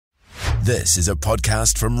This is a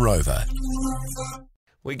podcast from Rover.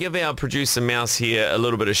 We give our producer Mouse here a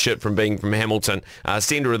little bit of shit from being from Hamilton,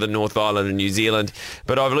 centre of the North Island in New Zealand,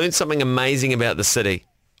 but I've learned something amazing about the city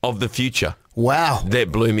of the future. Wow.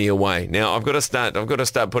 That blew me away. Now I've got to start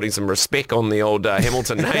putting some respect on the old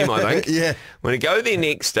Hamilton name, I think. Yeah. When I go there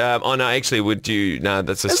next, oh no, actually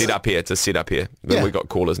that's a setup here. It's a setup here. Yeah. We've got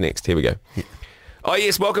callers next. Here we go. Yeah. Oh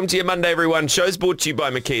yes, welcome to your Monday everyone. Show's brought to you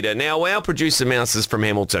by Makita. Now our producer Mouse is from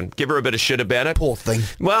Hamilton. Give her a bit of shit about it. Poor thing.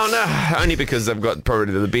 Well, no, only because they've got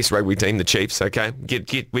probably the best rugby team, the Chiefs, okay?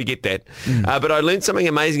 We get that. But I learned something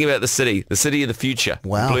amazing about the city of the future.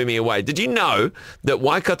 Wow. Blew me away. Did you know that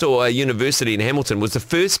Waikato University in Hamilton was the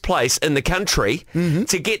first place in the country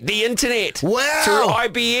to get the internet? Wow. Through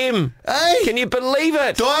IBM. Hey. Can you believe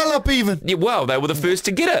it? Dial up even. Yeah, well, they were the first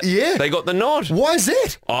to get it. Yeah. They got the nod. Why is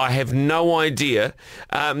that? I have no idea.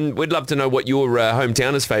 We'd love to know what your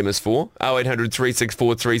hometown is famous for. 0800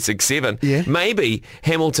 364 367. Yeah. Maybe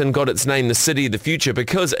Hamilton got its name the city of the future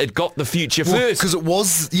because it got the future first. Because it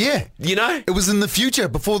was, yeah. You know? It was in the future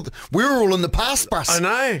before, we were all in the past bus. I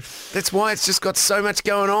know. That's why it's just got so much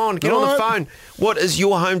going on. Get on the phone. What is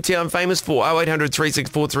your hometown famous for? 0800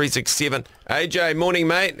 364 367. AJ, morning,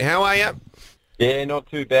 mate. How are you? Yeah, not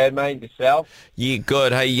too bad, mate. Yourself? Yeah,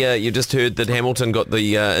 good. Hey, you just heard that Hamilton got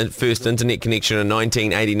the first internet connection in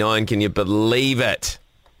 1989. Can you believe it?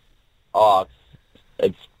 Oh,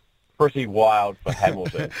 it's pretty wild for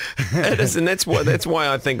Hamilton. It is, and that's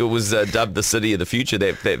why I think it was dubbed the city of the future,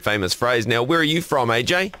 that famous phrase. Now, where are you from,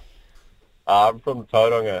 AJ? I'm from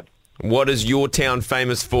Tauranga. What is your town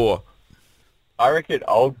famous for? I reckon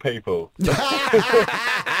old people.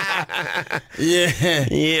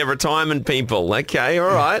 Yeah, retirement people. Okay,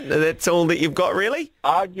 all right. That's all that you've got, really?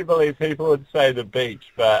 Arguably, people would say the beach,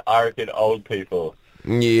 but I reckon old people.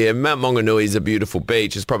 Yeah, Mount Maunganui is a beautiful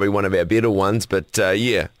beach. It's probably one of our better ones, but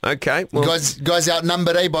yeah. Okay. Well, guys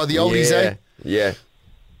outnumbered, by the oldies, eh? Yeah.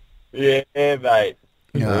 Yeah, mate.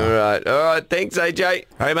 Yeah. All right. Thanks, AJ.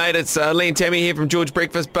 Hey, mate, it's Lee and Tammy here from George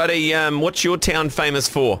Breakfast. Buddy, what's your town famous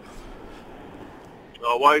for?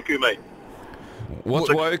 Oh, Waiuku, mate. What's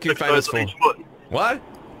Waiuku famous for? On each foot. What?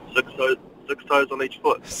 6 toes on each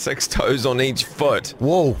foot. 6 toes on each foot.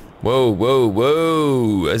 Whoa.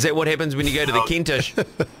 Whoa. Is that what happens when you go to the Kentish?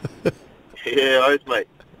 Yeah, oath, mate.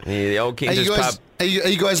 Yeah, the old Kentish pub. Are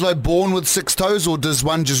you guys like born with 6 toes, or does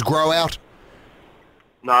one just grow out?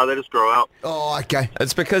 No, they just grow out. Oh, okay.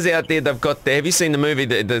 It's because out there they've got... Have you seen the movie,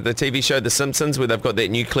 the TV show The Simpsons, where they've got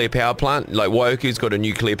that nuclear power plant? Like Waiuku's got a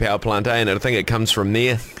nuclear power plant, and I think it comes from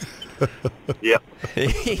there. Yep.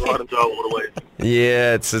 Right into our waterways.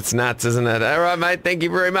 Yeah, it's nuts, isn't it? All right, mate. Thank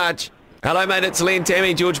you very much. Hello, mate. It's Lee and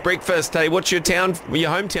Tammy, George Breakfast. Hey, what's your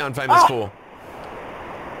hometown famous for?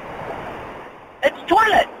 It's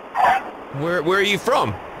toilet. Where are you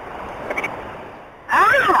from?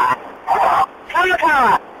 Kawa.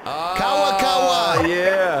 Kawa.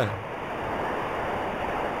 Yeah.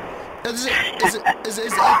 Are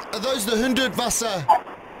those the Hundertwasser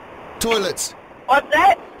toilets? What's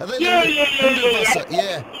that? Are they Yeah. Hundertwasser?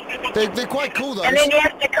 Yeah. They're quite cool, those. And then you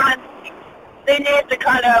have to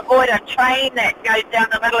kind of avoid a train that goes down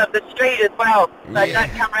the middle of the street as well, so Yeah.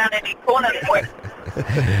 don't come around any corners quick.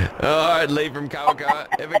 All right, Lee from Kawakawa.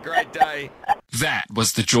 Have a great day. That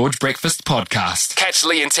was the George Breakfast Podcast. Catch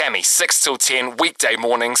Lee and Tammy 6 till 10 weekday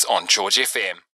mornings on George FM.